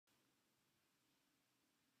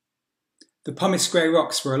The pumice grey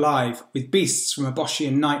rocks were alive with beasts from a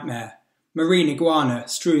Boschian nightmare, marine iguana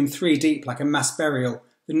strewn 3 deep like a mass burial,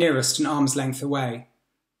 the nearest an arm's length away.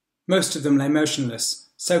 Most of them lay motionless,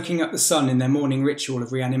 soaking up the sun in their morning ritual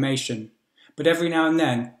of reanimation, but every now and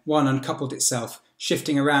then one uncoupled itself,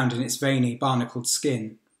 shifting around in its veiny, barnacled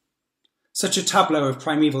skin. Such a tableau of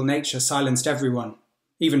primeval nature silenced everyone,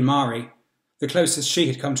 even Mari. The closest she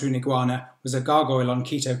had come to an iguana was a gargoyle on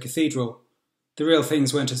Quito Cathedral. The real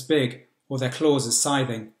things weren't as big, or their claws as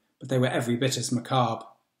scything, but they were every bit as macabre.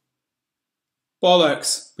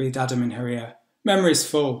 "Bollocks," breathed Adam in her ear. "Memory's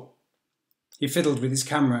full." He fiddled with his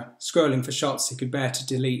camera, scrolling for shots he could bear to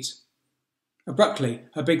delete. Abruptly,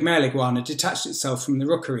 a big male iguana detached itself from the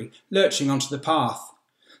rookery, lurching onto the path.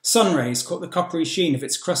 Sun rays caught the coppery sheen of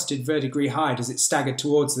its crusted verdigris hide as it staggered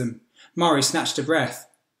towards them. Mari snatched a breath,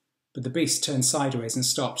 but the beast turned sideways and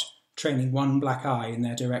stopped, training one black eye in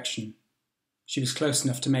their direction. She was close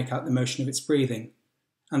enough to make out the motion of its breathing,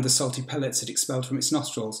 and the salty pellets it expelled from its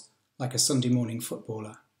nostrils like a Sunday morning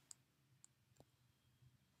footballer.